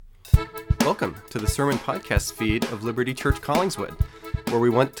Welcome to the sermon podcast feed of Liberty Church Collingswood, where we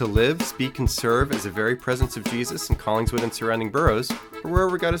want to live, speak, and serve as a very presence of Jesus in Collingswood and surrounding boroughs, or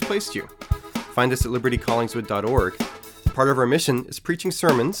wherever God has placed you. Find us at libertycollingswood.org. Part of our mission is preaching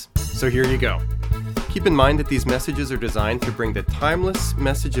sermons, so here you go. Keep in mind that these messages are designed to bring the timeless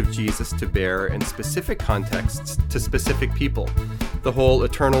message of Jesus to bear in specific contexts to specific people. The whole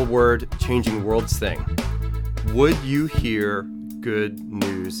eternal word, changing worlds thing. Would you hear good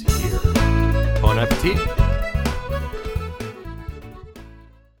news here? Bon appetit!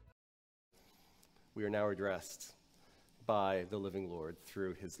 We are now addressed by the living Lord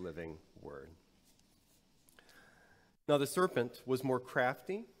through his living word. Now the serpent was more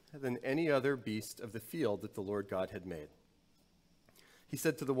crafty than any other beast of the field that the Lord God had made. He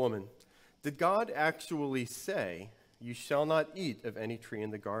said to the woman, "Did God actually say, 'You shall not eat of any tree in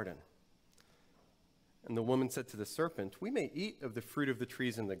the garden'?" And the woman said to the serpent, "We may eat of the fruit of the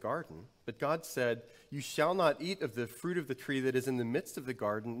trees in the garden, but God said, 'You shall not eat of the fruit of the tree that is in the midst of the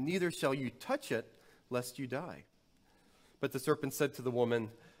garden, neither shall you touch it, lest you die.' But the serpent said to the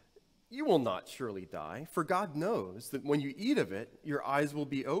woman, 'You will not surely die, for God knows that when you eat of it, your eyes will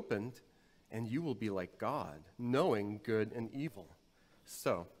be opened, and you will be like God, knowing good and evil.'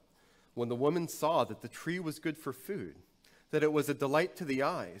 So, when the woman saw that the tree was good for food, that it was a delight to the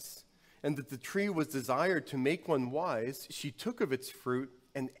eyes, and that the tree was desired to make one wise, she took of its fruit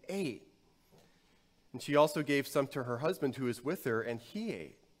and ate. And she also gave some to her husband who was with her, and he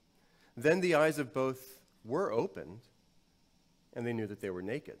ate. Then the eyes of both were opened, and they knew that they were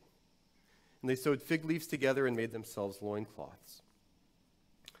naked. And they sewed fig leaves together and made themselves loincloths.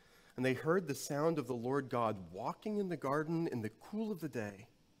 And they heard the sound of the Lord God walking in the garden in the cool of the day.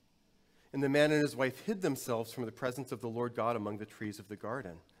 And the man and his wife hid themselves from the presence of the Lord God among the trees of the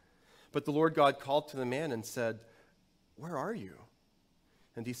garden. But the Lord God called to the man and said, 'Where are you?'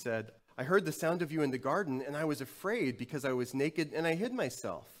 And he said, 'I heard the sound of you in the garden, and I was afraid because I was naked and I hid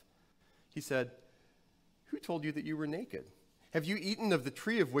myself.' He said, 'Who told you that you were naked? Have you eaten of the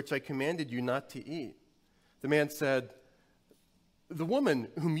tree of which I commanded you not to eat?' The man said, 'The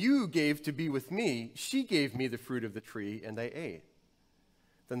woman whom you gave to be with me, she gave me the fruit of the tree, and I ate.'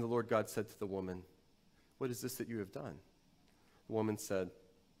 Then the Lord God said to the woman, 'What is this that you have done?' The woman said,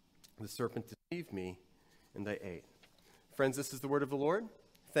 'The serpent deceived me, and I ate.'" Friends, this is the word of the Lord.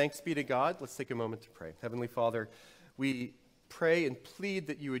 Thanks be to God. Let's take a moment to pray. Heavenly Father, we pray and plead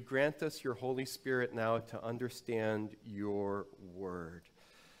that you would grant us your Holy Spirit now to understand your word.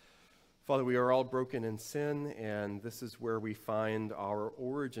 Father, we are all broken in sin, and this is where we find our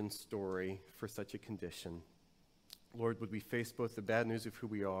origin story for such a condition. Lord, would we face both the bad news of who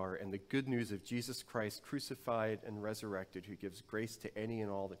we are and the good news of Jesus Christ crucified and resurrected, who gives grace to any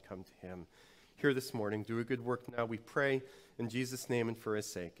and all that come to him. Here this morning, do a good work now, we pray, in Jesus' name and for his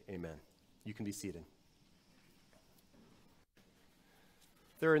sake. Amen. You can be seated.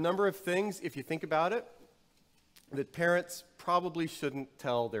 There are a number of things, if you think about it, that parents probably shouldn't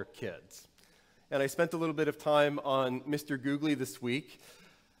tell their kids. And I spent a little bit of time on Mr. Googly this week.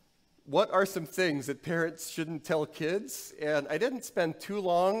 What are some things that parents shouldn't tell kids? And I didn't spend too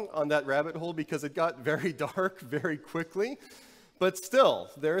long on that rabbit hole because it got very dark very quickly. But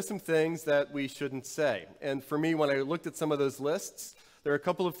still, there are some things that we shouldn't say. And for me, when I looked at some of those lists, there are a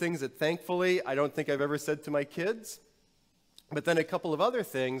couple of things that thankfully I don't think I've ever said to my kids. But then a couple of other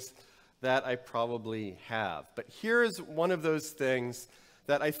things that I probably have. But here's one of those things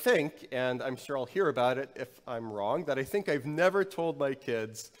that I think, and I'm sure I'll hear about it if I'm wrong, that I think I've never told my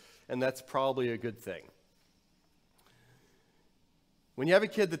kids, and that's probably a good thing. When you have a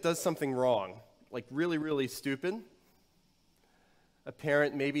kid that does something wrong, like really, really stupid, a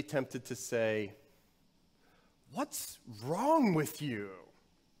parent may be tempted to say, "What's wrong with you?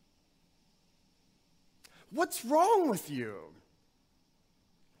 What's wrong with you?"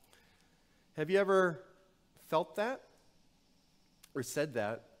 Have you ever felt that or said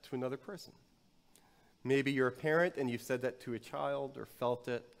that to another person? Maybe you're a parent and you've said that to a child or felt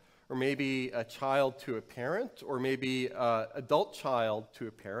it, or maybe a child to a parent, or maybe an adult child to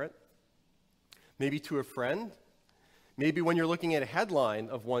a parent, maybe to a friend, maybe when you're looking at a headline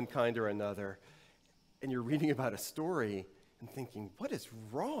of one kind or another and you're reading about a story and thinking, what is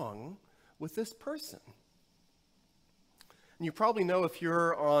wrong with this person? And you probably know if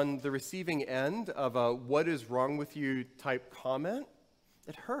you're on the receiving end of a "what is wrong with you" type comment,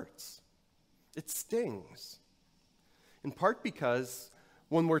 it hurts. It stings. In part because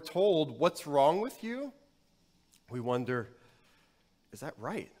when we're told what's wrong with you, we wonder, is that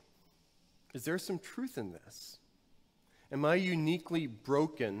right? Is there some truth in this? Am I uniquely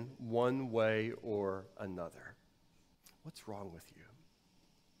broken one way or another? What's wrong with you?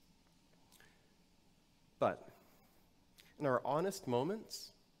 But in our honest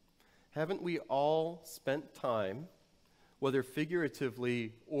moments, haven't we all spent time, whether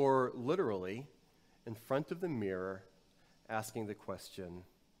figuratively or literally, in front of the mirror, asking the question,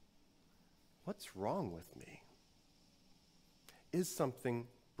 what's wrong with me? Is something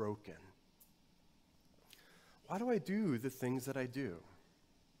broken? Why do I do the things that I do?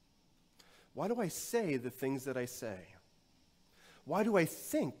 Why do I say the things that I say? Why do I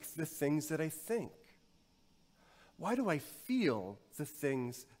think the things that I think? Why do I feel the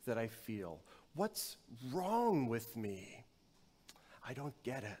things that I feel? What's wrong with me? I don't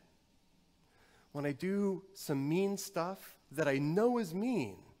get it. When I do some mean stuff that I know is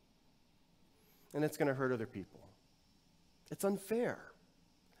mean, and it's going to hurt other people, it's unfair.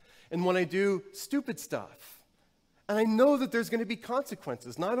 And when I do stupid stuff, and I know that there's going to be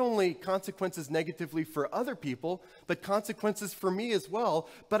consequences, not only consequences negatively for other people, but consequences for me as well,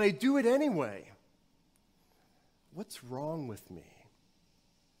 but I do it anyway. What's wrong with me?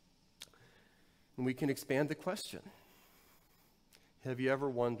 And we can expand the question. Have you ever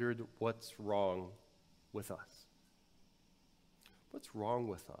wondered what's wrong with us? What's wrong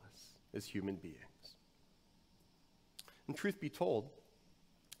with us as human beings? And truth be told,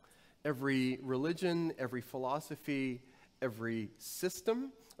 every religion, every philosophy, every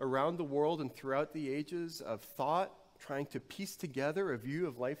system around the world and throughout the ages of thought, trying to piece together a view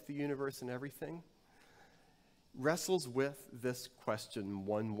of life, the universe, and everything, wrestles with this question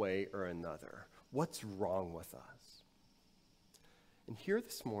one way or another. What's wrong with us? And here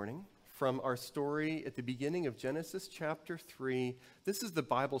this morning, from our story at the beginning of Genesis chapter 3, this is the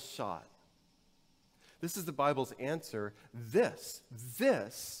Bible's shot. This is the Bible's answer. This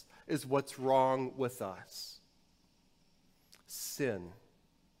is what's wrong with us. Sin.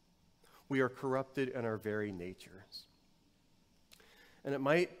 We are corrupted in our very natures. And it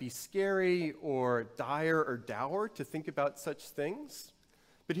might be scary or dire or dour to think about such things,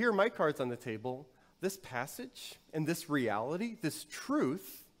 but here are my cards on the table. This passage and this reality, this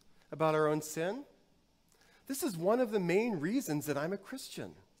truth about our own sin, this is one of the main reasons that I'm a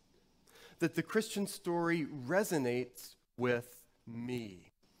Christian, that the Christian story resonates with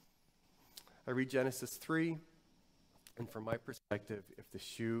me. I read Genesis 3, and from my perspective, if the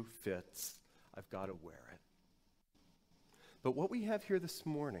shoe fits, I've got to wear it. But what we have here this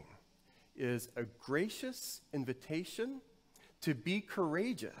morning is a gracious invitation to be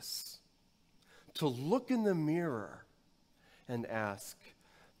courageous, to look in the mirror and ask,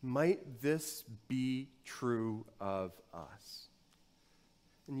 might this be true of us?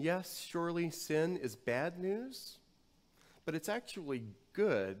 And yes, surely sin is bad news, but it's actually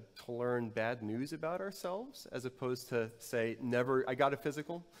good to learn bad news about ourselves as opposed to say, never. I got a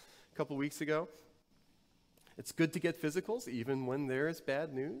physical a couple weeks ago. It's good to get physicals even when there is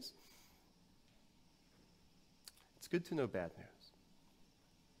bad news. It's good to know bad news.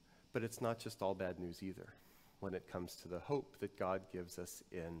 But it's not just all bad news either when it comes to the hope that God gives us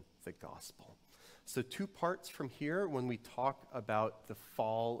in the gospel. So 2 parts from here when we talk about the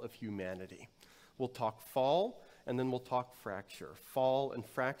fall of humanity. We'll talk fall, and then we'll talk fracture. Fall and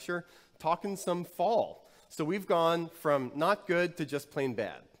fracture, talking some fall. So we've gone from not good to just plain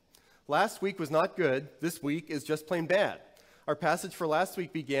bad. Last week was not good. This week is just plain bad. Our passage for last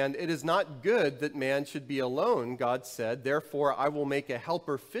week began, "It is not good that man should be alone," God said. "Therefore, I will make a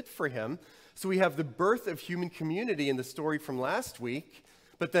helper fit for him." So we have the birth of human community in the story from last week.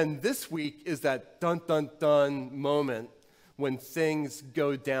 But then this week is that dun, dun, dun moment when things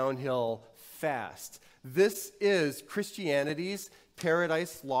go downhill fast. This is Christianity's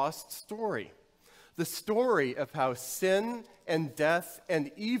Paradise Lost story. The story of how sin and death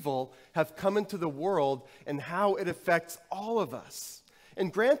and evil have come into the world and how it affects all of us.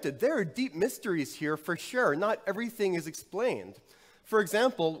 And granted, there are deep mysteries here for sure. Not everything is explained. For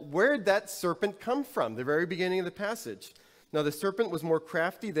example, where did that serpent come from? The very beginning of the passage. Now the serpent was more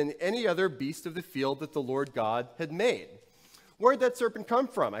crafty than any other beast of the field that the Lord God had made. Where did that serpent come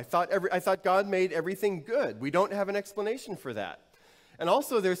from? I thought God made everything good. We don't have an explanation for that. And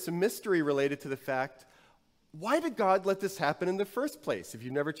also there's some mystery related to the fact, why did God let this happen in the first place? If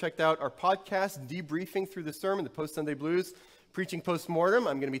you've never checked out our podcast, Debriefing Through the Sermon, the Post-Sunday Blues, Preaching Postmortem,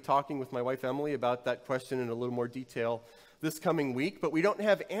 I'm going to be talking with my wife Emily about that question in a little more detail this coming week. But we don't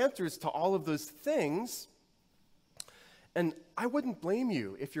have answers to all of those things. And I wouldn't blame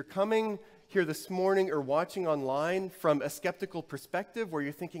you if you're coming here this morning or watching online from a skeptical perspective where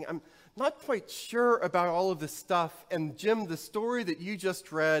you're thinking, I'm not quite sure about all of this stuff. And Jim, the story that you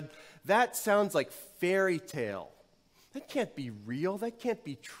just read, that sounds like fairy tale. That can't be real. That can't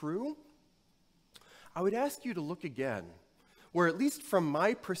be true. I would ask you to look again. where, at least from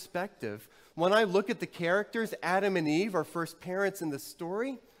my perspective, when I look at the characters, Adam and Eve, our first parents in the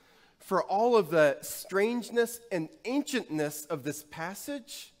story, for all of the strangeness and ancientness of this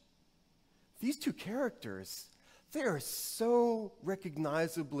passage, these two characters, they are so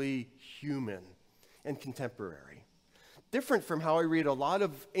recognizably human and contemporary. Different from how I read a lot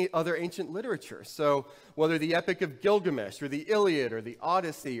of other ancient literature. So whether the Epic of Gilgamesh or the Iliad or the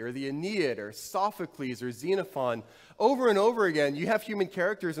Odyssey or the Aeneid or Sophocles or Xenophon, over and over again, you have human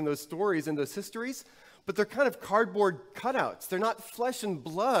characters in those stories and those histories, but they're kind of cardboard cutouts. They're not flesh and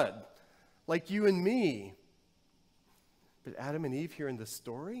blood like you and me. But Adam and Eve here in this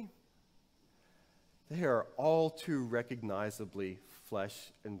story, they are all too recognizably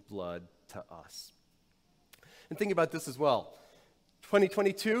flesh and blood to us. And think about this as well.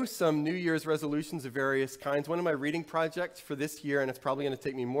 2022, some New Year's resolutions of various kinds. One of my reading projects for this year, and it's probably going to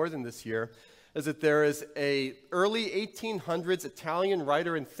take me more than this year, is that there is an early 1800s Italian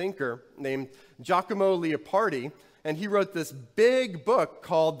writer and thinker named Giacomo Leopardi, and he wrote this big book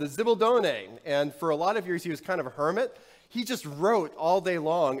called The Zibaldone. And for a lot of years, he was kind of a hermit. He just wrote all day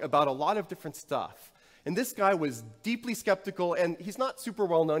long about a lot of different stuff. And this guy was deeply skeptical, and he's not super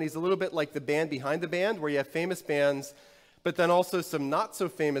well known. He's a little bit like the band behind the band, where you have famous bands, but then also some not so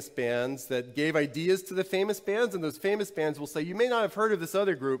famous bands that gave ideas to the famous bands, and those famous bands will say, you may not have heard of this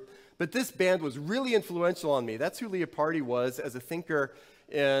other group, but this band was really influential on me. That's who Leopardi was as a thinker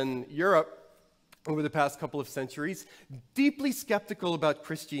in Europe over the past couple of centuries, deeply skeptical about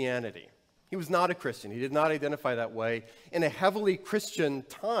Christianity. He was not a Christian. He did not identify that way in a heavily Christian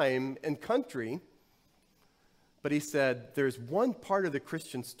time and country. But he said, there's one part of the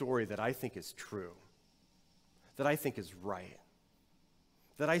Christian story that I think is true, that I think is right,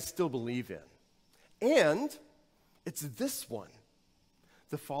 that I still believe in. And it's this one,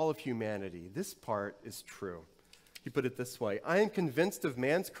 the fall of humanity. This part is true. He put it this way: I am convinced of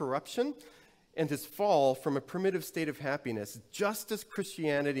man's corruption and his fall from a primitive state of happiness, just as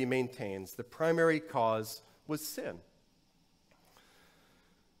Christianity maintains the primary cause was sin.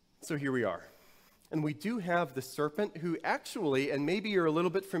 So here we are. And we do have the serpent who actually, and maybe you're a little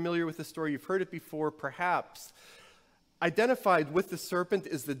bit familiar with the story, you've heard it before perhaps, identified with the serpent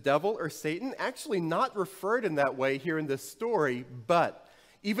is the devil or Satan, actually not referred in that way here in this story, but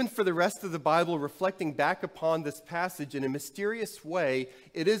even for the rest of the Bible, reflecting back upon this passage in a mysterious way,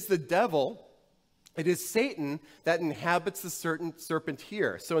 it is the devil, it is Satan that inhabits the serpent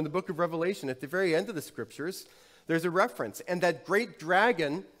here. So in the book of Revelation, at the very end of the scriptures, there's a reference, and that great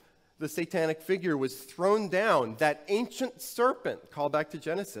dragon, the satanic figure, was thrown down, that ancient serpent, call back to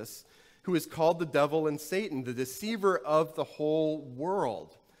Genesis, who is called the devil and Satan, the deceiver of the whole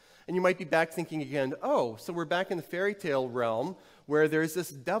world. And you might be back thinking again, oh, so we're back in the fairy tale realm where there's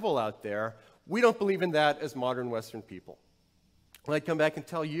this devil out there. We don't believe in that as modern Western people. Well, I'd come back and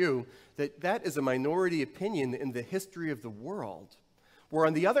tell you that that is a minority opinion in the history of the world, where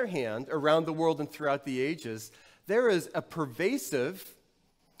on the other hand, around the world and throughout the ages, there is a pervasive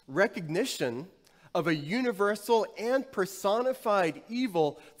recognition of a universal and personified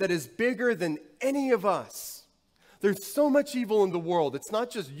evil that is bigger than any of us. There's so much evil in the world. It's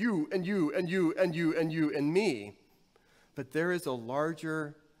not just you and you and you and you and you and me, but there is a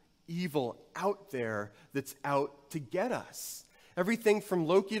larger evil out there that's out to get us. Everything from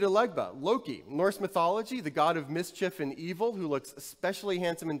Loki to Legba. Loki, Norse mythology, the god of mischief and evil, who looks especially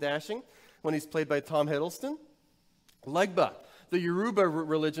handsome and dashing when he's played by Tom Hiddleston. Legba, the Yoruba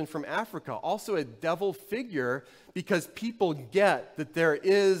religion from Africa, also a devil figure because people get that there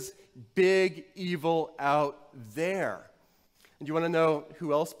is big evil out there. And you want to know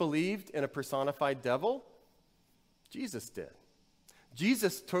who else believed in a personified devil? Jesus did.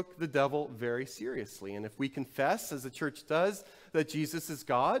 Jesus took the devil very seriously. And if we confess, as the church does, that Jesus is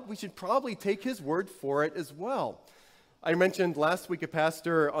God, we should probably take his word for it as well. I mentioned last week a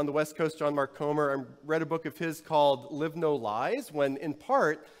pastor on the West Coast, John Mark Comer. I read a book of his called Live No Lies, when in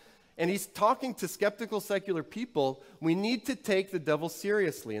part, and he's talking to skeptical secular people, we need to take the devil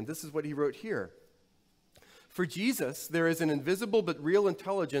seriously. And this is what he wrote here. For Jesus, there is an invisible but real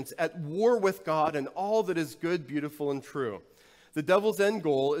intelligence at war with God and all that is good, beautiful, and true. The devil's end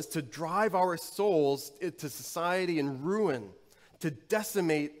goal is to drive our souls into society and ruin, to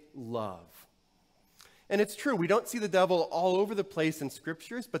decimate love. And it's true, we don't see the devil all over the place in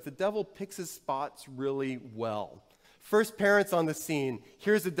scriptures, but the devil picks his spots really well. First parents on the scene,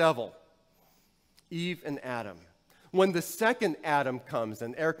 here's the devil, Eve and Adam. When the second Adam comes,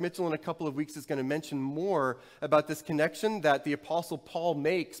 and Eric Mitchell in a couple of weeks is going to mention more about this connection that the Apostle Paul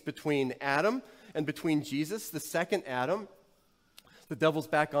makes between Adam and between Jesus, the second Adam, the devil's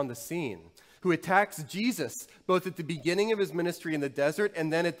back on the scene. who attacks Jesus both at the beginning of his ministry in the desert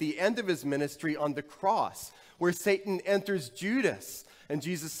and then at the end of his ministry on the cross, where Satan enters Judas. And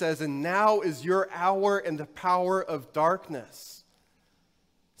Jesus says, "And now is your hour and the power of darkness."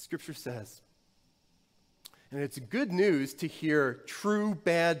 Scripture says, and it's good news to hear true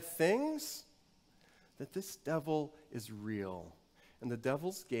bad things, that this devil is real. And the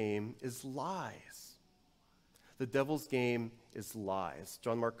devil's game is lies. The devil's game is lies.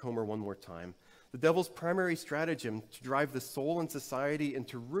 John Mark Comer one more time. The devil's primary stratagem to drive the soul and society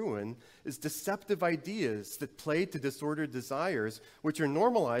into ruin is deceptive ideas that play to disordered desires, which are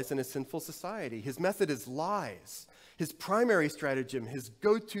normalized in a sinful society. His method is lies. His primary stratagem, his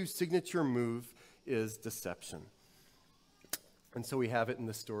go-to signature move, is deception. And so we have it in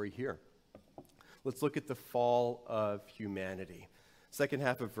the story here. Let's look at the fall of humanity. Second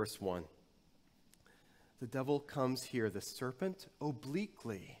half of verse 1. The devil comes here, the serpent,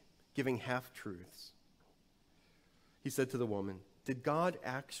 obliquely, giving half-truths. He said to the woman, "Did God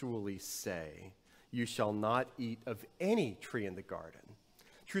actually say, 'You shall not eat of any tree in the garden'?"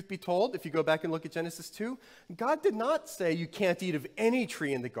 Truth be told, if you go back and look at Genesis 2, God did not say you can't eat of any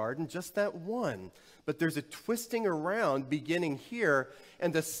tree in the garden, just that one. But there's a twisting around beginning here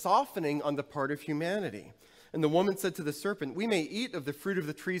and a softening on the part of humanity. And the woman said to the serpent, "We may eat of the fruit of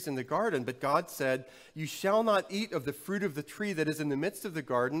the trees in the garden, but God said, 'You shall not eat of the fruit of the tree that is in the midst of the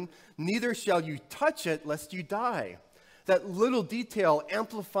garden, neither shall you touch it, lest you die.'" That little detail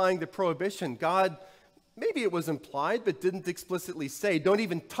amplifying the prohibition, God, maybe it was implied, but didn't explicitly say, "Don't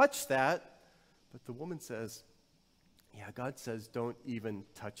even touch that." But the woman says, yeah, God says, "Don't even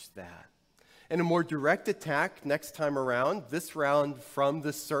touch that." And a more direct attack next time around, this round from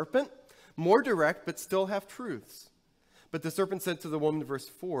the serpent, more direct, but still have truths. But the serpent said to the woman, verse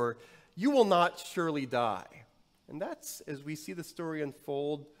 4, "You will not surely die." And that's, as we see the story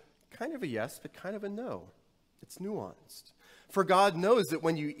unfold, kind of a yes, but kind of a no. It's nuanced. For God knows that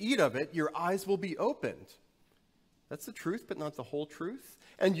when you eat of it, your eyes will be opened. That's the truth, but not the whole truth.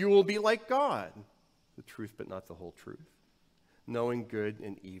 And you will be like God. The truth, but not the whole truth. Knowing good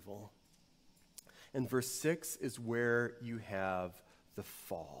and evil. And verse 6 is where you have the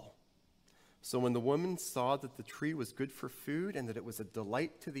fall. So when the woman saw that the tree was good for food and that it was a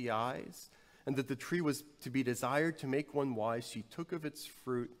delight to the eyes and that the tree was to be desired to make one wise, she took of its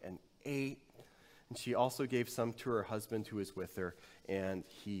fruit and ate. And she also gave some to her husband who was with her, and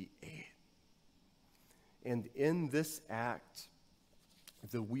he ate. And in this act,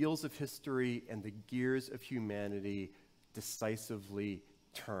 the wheels of history and the gears of humanity decisively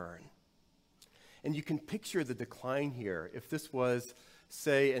turn. And you can picture the decline here. If this was,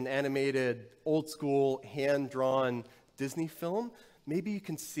 say, an animated, old-school, hand-drawn Disney film, maybe you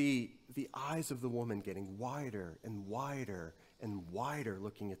can see the eyes of the woman getting wider and wider and wider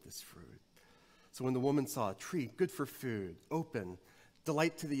looking at this fruit. So when the woman saw a tree, good for food, open,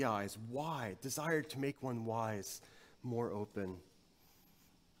 delight to the eyes, wide, desired to make one wise, more open.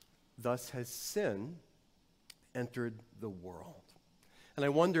 Thus has sin entered the world. And I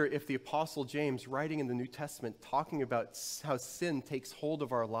wonder if the Apostle James, writing in the New Testament, talking about how sin takes hold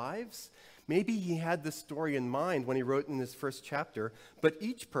of our lives, maybe he had this story in mind when he wrote in this first chapter, but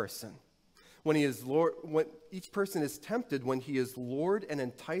each person, each person is tempted when he is lured and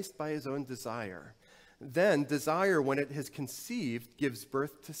enticed by his own desire. Then desire, when it has conceived, gives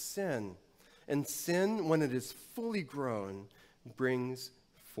birth to sin. And sin, when it is fully grown, brings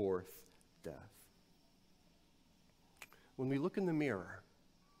forth death. When we look in the mirror,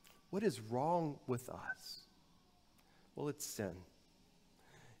 what is wrong with us? Well, it's sin.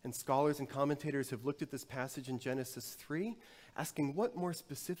 And scholars and commentators have looked at this passage in Genesis 3, asking what more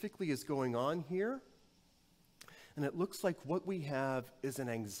specifically is going on here. And it looks like what we have is an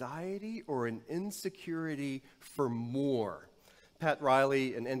anxiety or an insecurity for more. Pat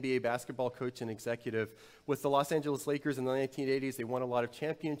Riley, an NBA basketball coach and executive with the Los Angeles Lakers in the 1980s, they won a lot of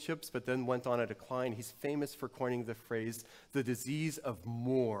championships, but then went on a decline. He's famous for coining the phrase, the disease of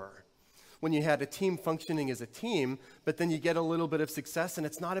more. When you had a team functioning as a team, but then you get a little bit of success, and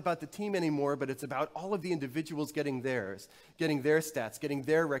it's not about the team anymore, but it's about all of the individuals getting theirs, getting their stats, getting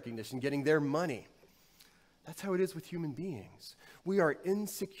their recognition, getting their money. That's how it is with human beings. We are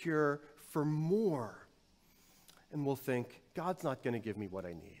insecure for more. And we'll think, God's not going to give me what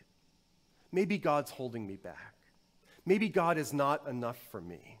I need. Maybe God's holding me back. Maybe God is not enough for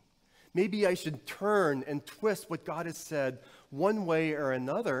me. Maybe I should turn and twist what God has said one way or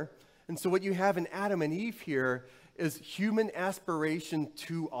another. And so what you have in Adam and Eve here is human aspiration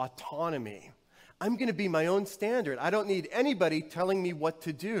to autonomy. I'm going to be my own standard. I don't need anybody telling me what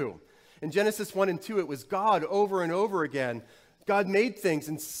to do. In Genesis 1 and 2, it was God over and over again. God made things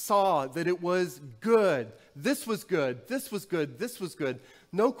and saw that it was good. This was good. This was good. This was good.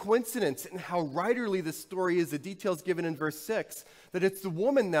 No coincidence in how writerly this story is. The details given in verse 6, that it's the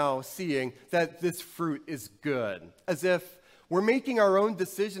woman now seeing that this fruit is good. As if we're making our own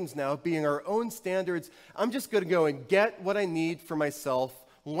decisions now, being our own standards. I'm just going to go and get what I need for myself,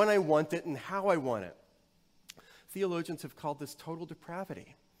 when I want it and how I want it. Theologians have called this total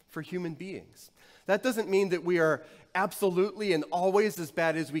depravity for human beings. That doesn't mean that we are absolutely and always as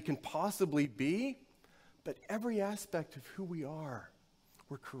bad as we can possibly be, but every aspect of who we are,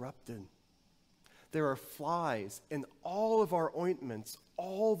 we're corrupted. There are flies in all of our ointments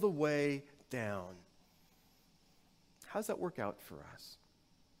all the way down. How does that work out for us?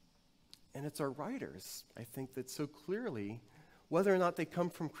 And it's our writers, I think, that so clearly, whether or not they come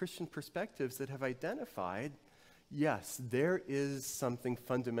from Christian perspectives, that have identified, yes, there is something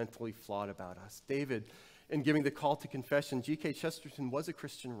fundamentally flawed about us. David, in giving the call to confession, G.K. Chesterton was a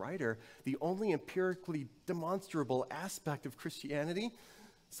Christian writer. The only empirically demonstrable aspect of Christianity,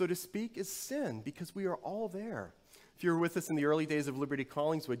 so to speak, is sin, because we are all there. If you were with us in the early days of Liberty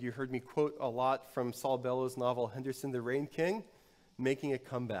Collingswood, you heard me quote a lot from Saul Bellow's novel, Henderson the Rain King, Making a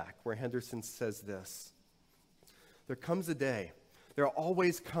Comeback, where Henderson says this: there comes a day, there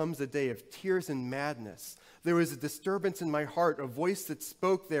always comes a day of tears and madness. There was a disturbance in my heart, a voice that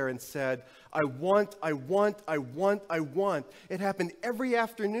spoke there and said, I want, I want, I want, I want. It happened every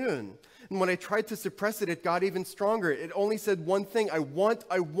afternoon. And when I tried to suppress it, it got even stronger. It only said one thing, I want,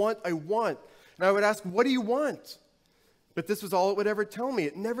 I want, I want. And I would ask, what do you want? But this was all it would ever tell me.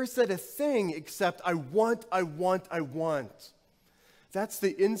 It never said a thing except, I want, I want, I want. That's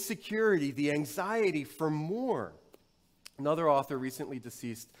the insecurity, the anxiety for more. Another author, recently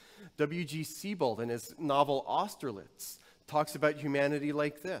deceased, W.G. Siebold, in his novel Austerlitz, talks about humanity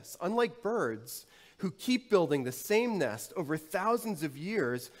like this. Unlike birds who keep building the same nest over thousands of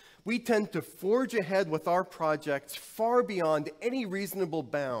years, we tend to forge ahead with our projects far beyond any reasonable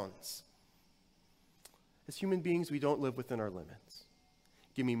bounds. As human beings, we don't live within our limits.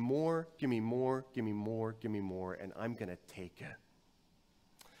 Give me more, give me more, give me more, give me more, and I'm going to take it.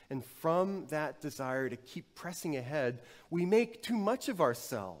 And from that desire to keep pressing ahead, we make too much of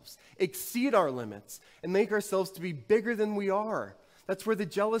ourselves, exceed our limits, and make ourselves to be bigger than we are. That's where the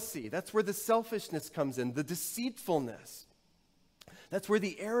jealousy, that's where the selfishness comes in, the deceitfulness. That's where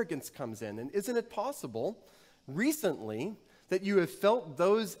the arrogance comes in. And isn't it possible, recently, that you have felt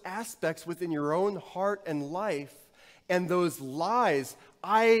those aspects within your own heart and life, and those lies,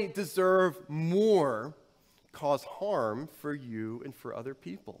 I deserve more, cause harm for you and for other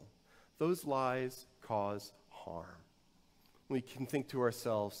people? Those lies cause harm. We can think to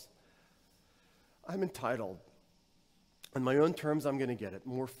ourselves, I'm entitled. On my own terms, I'm going to get it.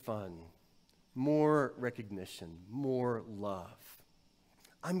 More fun, more recognition, more love.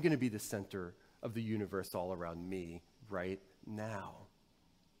 I'm going to be the center of the universe all around me right now.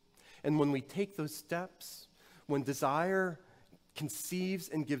 And when we take those steps, when desire conceives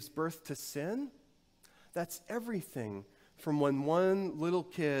and gives birth to sin, that's everything from when one little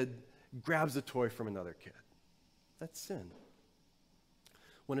kid grabs a toy from another kid. That's sin.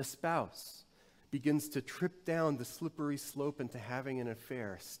 When a spouse begins to trip down the slippery slope into having an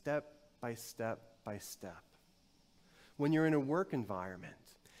affair, step by step by step. When you're in a work environment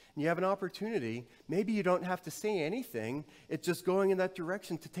and you have an opportunity, maybe you don't have to say anything, it's just going in that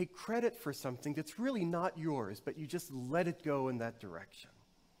direction to take credit for something that's really not yours, but you just let it go in that direction.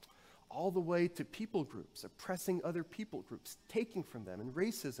 All the way to people groups, oppressing other people groups, taking from them, and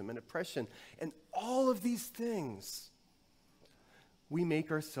racism and oppression, and all of these things. We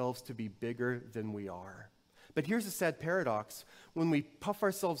make ourselves to be bigger than we are. But here's a sad paradox. When we puff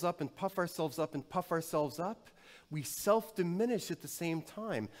ourselves up and puff ourselves up and puff ourselves up, we self-diminish at the same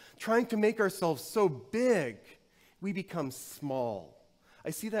time. Trying to make ourselves so big, we become small.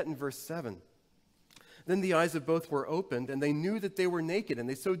 I see that in verse 7. Then the eyes of both were opened, and they knew that they were naked, and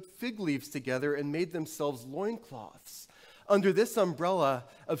they sewed fig leaves together and made themselves loincloths. Under this umbrella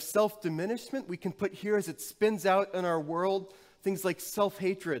of self-diminishment, we can put here, as it spins out in our world, things like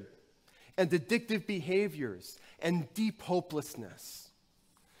self-hatred and addictive behaviors and deep hopelessness.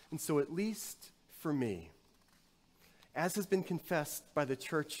 And so, at least for me, as has been confessed by the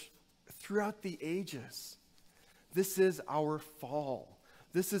church throughout the ages, this is our fall.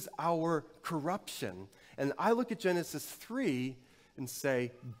 This is our corruption. And I look at Genesis 3 and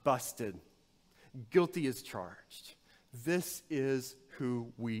say, busted. Guilty as charged. This is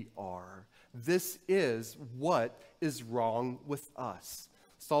who we are. This is what is wrong with us.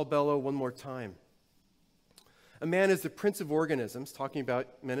 Saul Bellow, one more time. A man is the prince of organisms, talking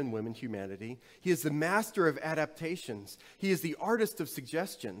about men and women, humanity. He is the master of adaptations. He is the artist of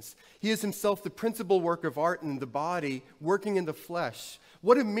suggestions. He is himself the principal work of art in the body, working in the flesh.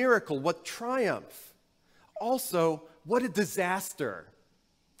 What a miracle, what triumph. Also, what a disaster.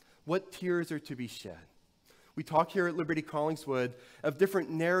 What tears are to be shed. We talk here at Liberty Collingswood of different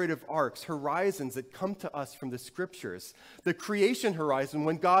narrative arcs, horizons that come to us from the scriptures. The creation horizon,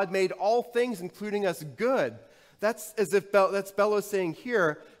 when God made all things, including us, good. That's as if that's Bellows saying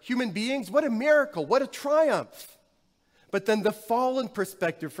here, human beings, what a miracle, what a triumph. But then the fallen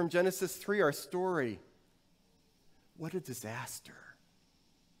perspective from Genesis 3, our story, what a disaster.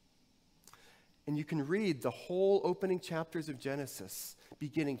 And you can read the whole opening chapters of Genesis,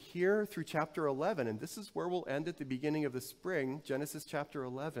 beginning here through chapter 11. And this is where we'll end at the beginning of the spring, Genesis chapter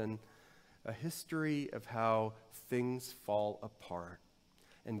 11, a history of how things fall apart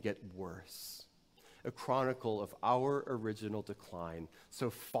and get worse. A chronicle of our original decline.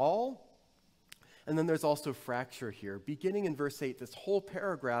 So fall, and then there's also fracture here. Beginning in verse 8, this whole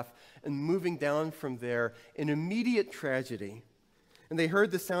paragraph, and moving down from there, an immediate tragedy. And they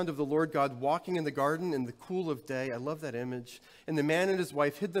heard the sound of the Lord God walking in the garden in the cool of day. I love that image. And the man and his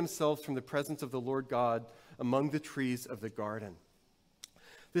wife hid themselves from the presence of the Lord God among the trees of the garden.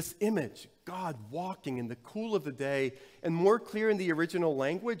 This image, God walking in the cool of the day, and more clear in the original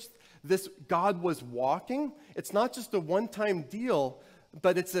language, this God was walking. It's not just a one-time deal,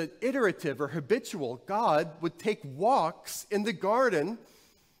 but it's an iterative or habitual. God would take walks in the garden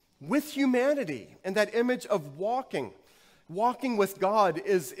with humanity. And that image of walking with God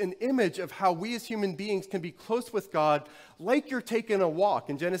is an image of how we as human beings can be close with God like you're taking a walk.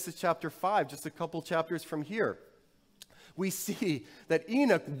 In Genesis chapter 5, just a couple chapters from here, we see that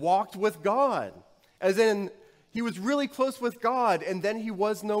Enoch walked with God, as in he was really close with God, and then he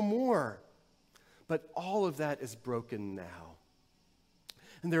was no more. But all of that is broken now.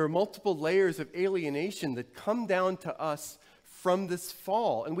 And there are multiple layers of alienation that come down to us from this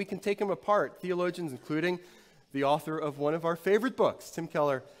fall, and we can take them apart. Theologians, including the author of one of our favorite books, Tim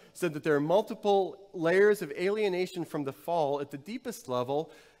Keller, said that there are multiple layers of alienation from the fall. At the deepest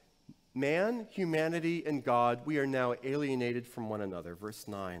level, man, humanity, and God, we are now alienated from one another. Verse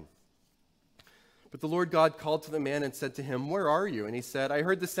 9. But the Lord God called to the man and said to him, "Where are you?" And he said, "I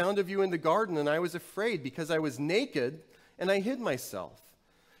heard the sound of you in the garden, and I was afraid because I was naked, and I hid myself.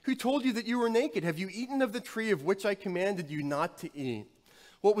 Who told you that you were naked? Have you eaten of the tree of which I commanded you not to eat?"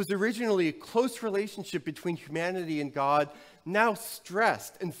 What was originally a close relationship between humanity and God, now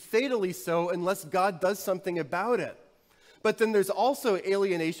stressed, and fatally so unless God does something about it. But then there's also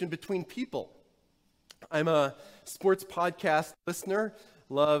alienation between people. I'm a sports podcast listener,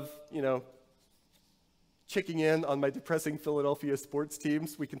 love, checking in on my depressing Philadelphia sports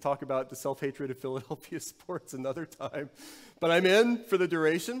teams. We can talk about the self-hatred of Philadelphia sports another time, but I'm in for the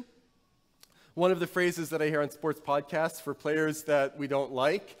duration. One of the phrases that I hear on sports podcasts for players that we don't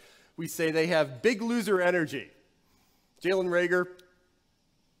like, we say they have big loser energy. Jalen Reagor,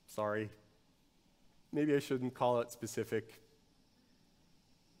 sorry, maybe I shouldn't call it specific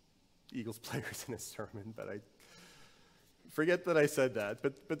Eagles players in a sermon, but I forget that I said that.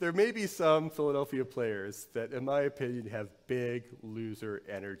 But there may be some Philadelphia players that, in my opinion, have big loser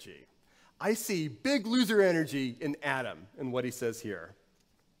energy. I see big loser energy in Adam and what he says here.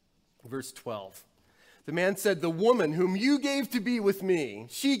 Verse 12, the man said, "The woman whom you gave to be with me,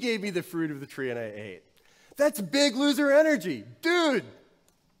 she gave me the fruit of the tree and I ate." That's big loser energy. Dude.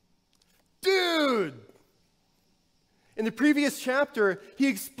 In the previous chapter, he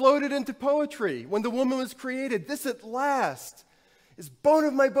exploded into poetry when the woman was created. This at last is bone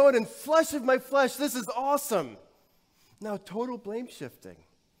of my bone and flesh of my flesh. This is awesome. Now, total blame shifting.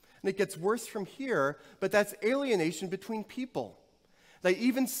 And it gets worse from here, but that's alienation between people. They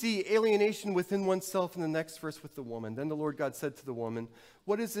even see alienation within oneself in the next verse with the woman. Then the Lord God said to the woman,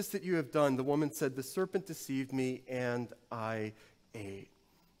 "What is this that you have done?" The woman said, "The serpent deceived me and I ate."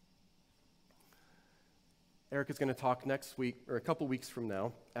 Eric is going to talk next week, or a couple weeks from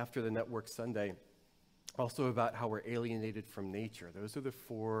now, after the Network Sunday, also about how we're alienated from nature. Those are the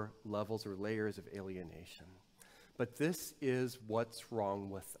 4 levels or layers of alienation. But this is what's wrong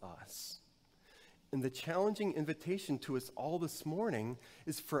with us. And the challenging invitation to us all this morning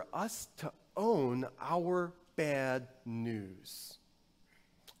is for us to own our bad news.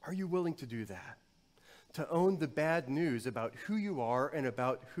 Are you willing to do that? To own the bad news about who you are and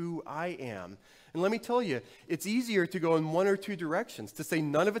about who I am. And let me tell you, it's easier to go in one or two directions, to say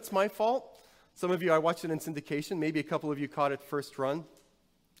none of it's my fault. Some of you, I watched it in syndication, maybe a couple of you caught it first run.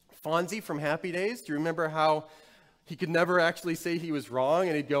 Fonzie from Happy Days, do you remember how he could never actually say he was wrong,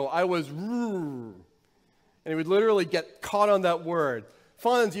 and he'd go, "I was rude." And he would literally get caught on that word.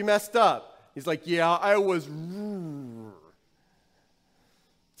 Fonz, you messed up. He's like, yeah, I was.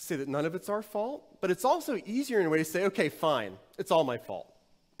 Say that none of it's our fault, but it's also easier in a way to say, okay, fine, it's all my fault.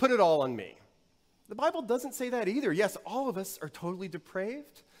 Put it all on me. The Bible doesn't say that either. Yes, all of us are totally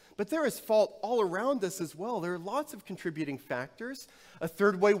depraved, but there is fault all around us as well. There are lots of contributing factors. A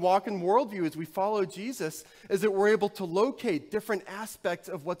third way walk in worldview as we follow Jesus is that we're able to locate different aspects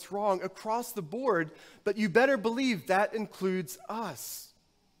of what's wrong across the board, but you better believe that includes us,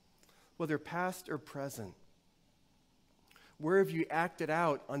 whether past or present. Where have you acted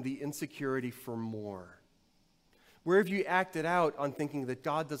out on the insecurity for more? Where have you acted out on thinking that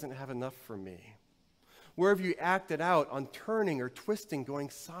God doesn't have enough for me? Where have you acted out on turning or twisting,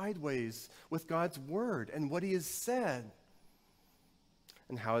 going sideways with God's word and what he has said?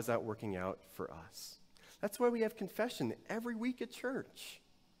 And how is that working out for us? That's why we have confession every week at church,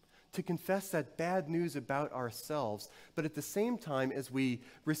 to confess that bad news about ourselves. But at the same time, as we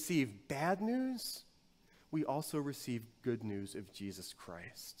receive bad news, we also receive good news of Jesus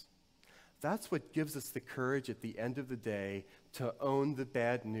Christ. That's what gives us the courage at the end of the day to own the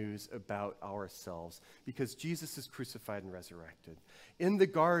bad news about ourselves, because Jesus is crucified and resurrected. In the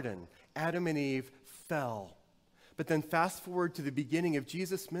garden, Adam and Eve fell. But then fast forward to the beginning of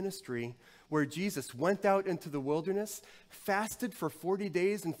Jesus' ministry, where Jesus went out into the wilderness, fasted for 40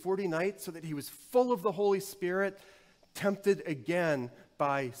 days and 40 nights so that he was full of the Holy Spirit, tempted again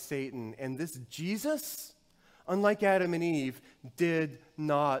by Satan. And this Jesus, unlike Adam and Eve, did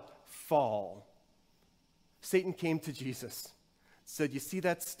not fall. Satan came to Jesus, said, you see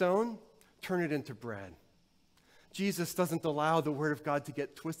that stone? Turn it into bread. Jesus doesn't allow the word of God to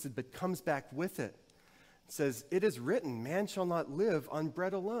get twisted, but comes back with it. Says, it is written, man shall not live on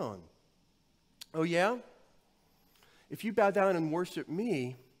bread alone. Oh yeah? If you bow down and worship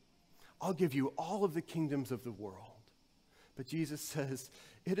me, I'll give you all of the kingdoms of the world. But Jesus says,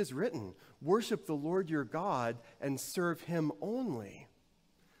 it is written, worship the Lord your God and serve him only.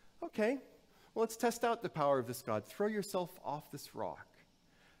 Okay, well, let's test out the power of this God. Throw yourself off this rock.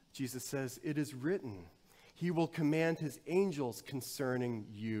 Jesus says, it is written, he will command his angels concerning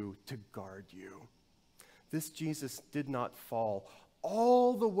you to guard you. This Jesus did not fall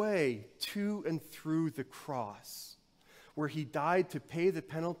all the way to and through the cross, where he died to pay the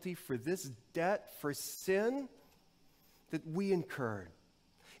penalty for this debt for sin that we incurred,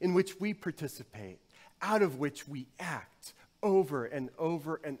 in which we participate, out of which we act over and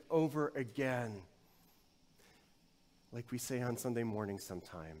over and over again. Like we say on Sunday morning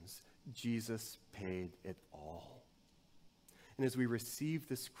sometimes, Jesus paid it all. And as we receive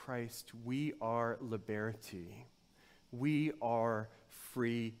this Christ, we are liberty. We are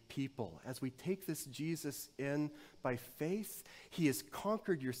free people. As we take this Jesus in by faith, he has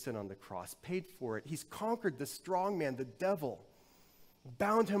conquered your sin on the cross, paid for it. He's conquered the strong man, the devil,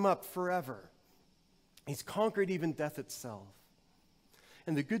 bound him up forever. He's conquered even death itself.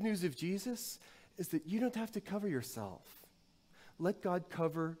 And the good news of Jesus is that you don't have to cover yourself. Let God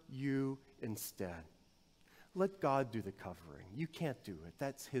cover you instead. Let God do the covering. You can't do it.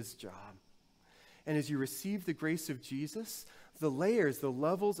 That's his job. And as you receive the grace of Jesus, the layers, the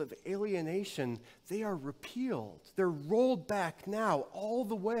levels of alienation, they are repealed. They're rolled back now all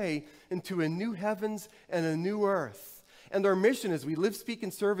the way into a new heavens and a new earth. And our mission as we live, speak,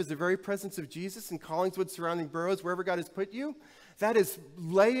 and serve as the very presence of Jesus in Collingswood, surrounding boroughs, wherever God has put you, that is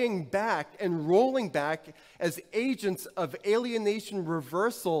laying back and rolling back as agents of alienation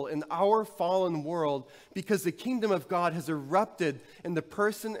reversal in our fallen world, because the kingdom of God has erupted in the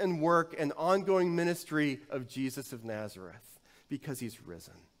person and work and ongoing ministry of Jesus of Nazareth, because he's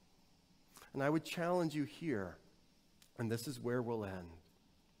risen. And I would challenge you here, and this is where we'll end.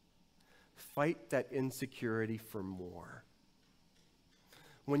 Fight that insecurity for more.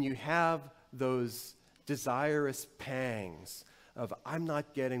 When you have those desirous pangs of, I'm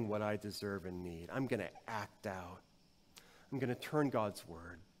not getting what I deserve and need, I'm going to act out. I'm going to turn God's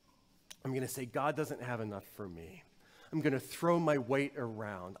word. I'm going to say, God doesn't have enough for me. I'm going to throw my weight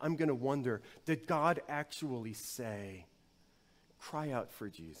around. I'm going to wonder, did God actually say, cry out for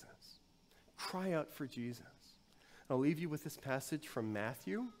Jesus? Cry out for Jesus. I'll leave you with this passage from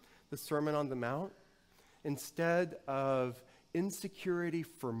Matthew, the Sermon on the Mount. Instead of insecurity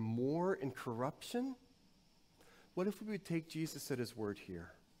for more and corruption, what if we would take Jesus at his word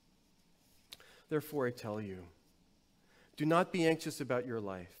here? Therefore, I tell you, do not be anxious about your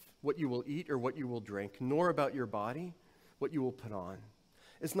life, what you will eat or what you will drink, nor about your body, what you will put on.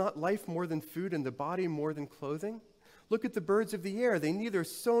 Is not life more than food and the body more than clothing? Look at the birds of the air. They neither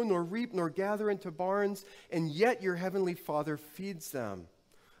sow nor reap nor gather into barns, and yet your heavenly Father feeds them.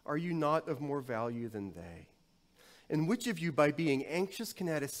 Are you not of more value than they? And which of you, by being anxious, can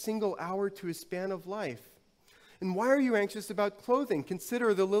add a single hour to his span of life? And why are you anxious about clothing?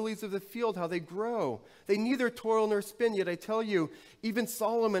 Consider the lilies of the field, how they grow. They neither toil nor spin, yet I tell you, even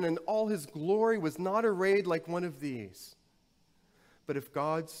Solomon in all his glory was not arrayed like one of these. But if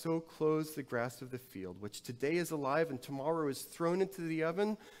God so clothes the grass of the field, which today is alive and tomorrow is thrown into the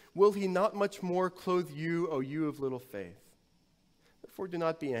oven, will he not much more clothe you, O you of little faith? Therefore do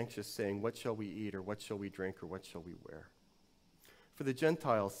not be anxious, saying, what shall we eat, or what shall we drink, or what shall we wear? For the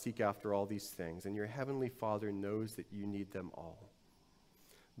Gentiles seek after all these things, and your heavenly Father knows that you need them all.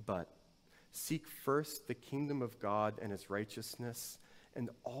 But seek first the kingdom of God and his righteousness, and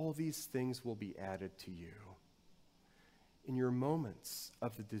all these things will be added to you. In your moments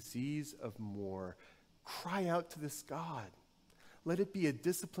of the disease of more, cry out to this God. Let it be a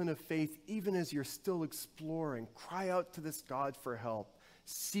discipline of faith, even as you're still exploring. Cry out to this God for help.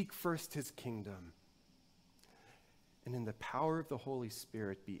 Seek first his kingdom. And in the power of the Holy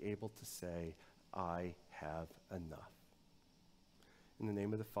Spirit, be able to say, I have enough. In the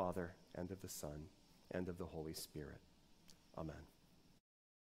name of the Father, and of the Son, and of the Holy Spirit. Amen.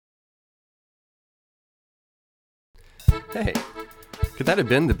 Hey, could that have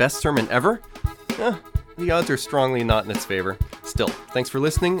been the best sermon ever? The odds are strongly not in its favor. Still, thanks for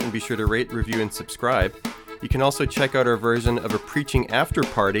listening, and be sure to rate, review, and subscribe. You can also check out our version of a preaching after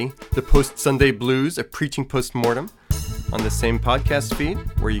party, the Post-Sunday Blues, a preaching post-mortem, on the same podcast feed,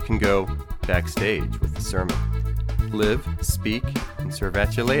 where you can go backstage with the sermon. Live, speak, and serve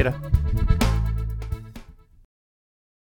at you later.